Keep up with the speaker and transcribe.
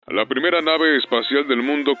La primera nave espacial del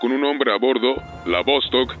mundo con un hombre a bordo, la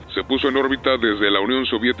Vostok, se puso en órbita desde la Unión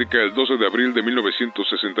Soviética el 12 de abril de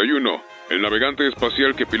 1961. El navegante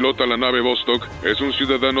espacial que pilota la nave Vostok es un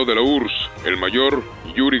ciudadano de la URSS, el mayor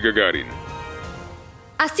Yuri Gagarin.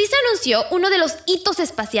 Así se anunció uno de los hitos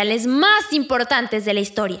espaciales más importantes de la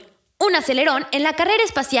historia. Un acelerón en la carrera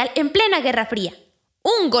espacial en plena Guerra Fría.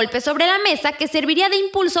 Un golpe sobre la mesa que serviría de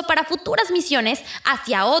impulso para futuras misiones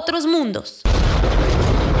hacia otros mundos.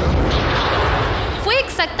 Fue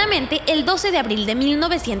exactamente el 12 de abril de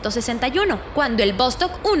 1961, cuando el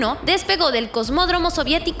Vostok 1 despegó del cosmódromo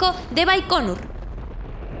soviético de Baikonur.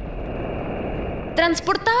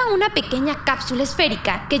 Transportaba una pequeña cápsula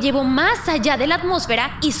esférica que llevó más allá de la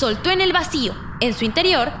atmósfera y soltó en el vacío. En su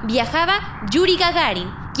interior viajaba Yuri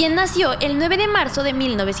Gagarin, quien nació el 9 de marzo de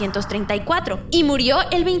 1934 y murió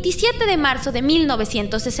el 27 de marzo de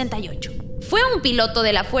 1968. Fue un piloto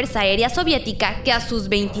de la Fuerza Aérea Soviética que a sus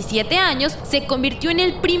 27 años se convirtió en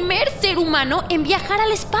el primer ser humano en viajar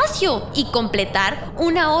al espacio y completar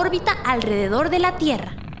una órbita alrededor de la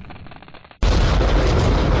Tierra.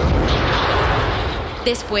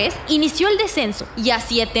 Después inició el descenso y a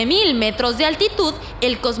 7.000 metros de altitud,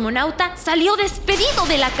 el cosmonauta salió despedido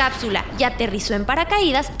de la cápsula y aterrizó en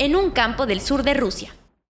paracaídas en un campo del sur de Rusia.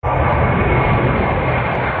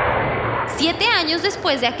 7 años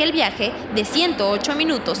después de aquel viaje de 108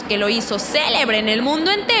 minutos que lo hizo célebre en el mundo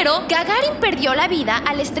entero, Gagarin perdió la vida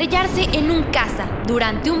al estrellarse en un caza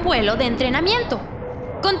durante un vuelo de entrenamiento.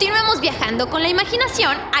 Continuemos viajando con la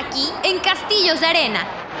imaginación aquí en Castillos de Arena.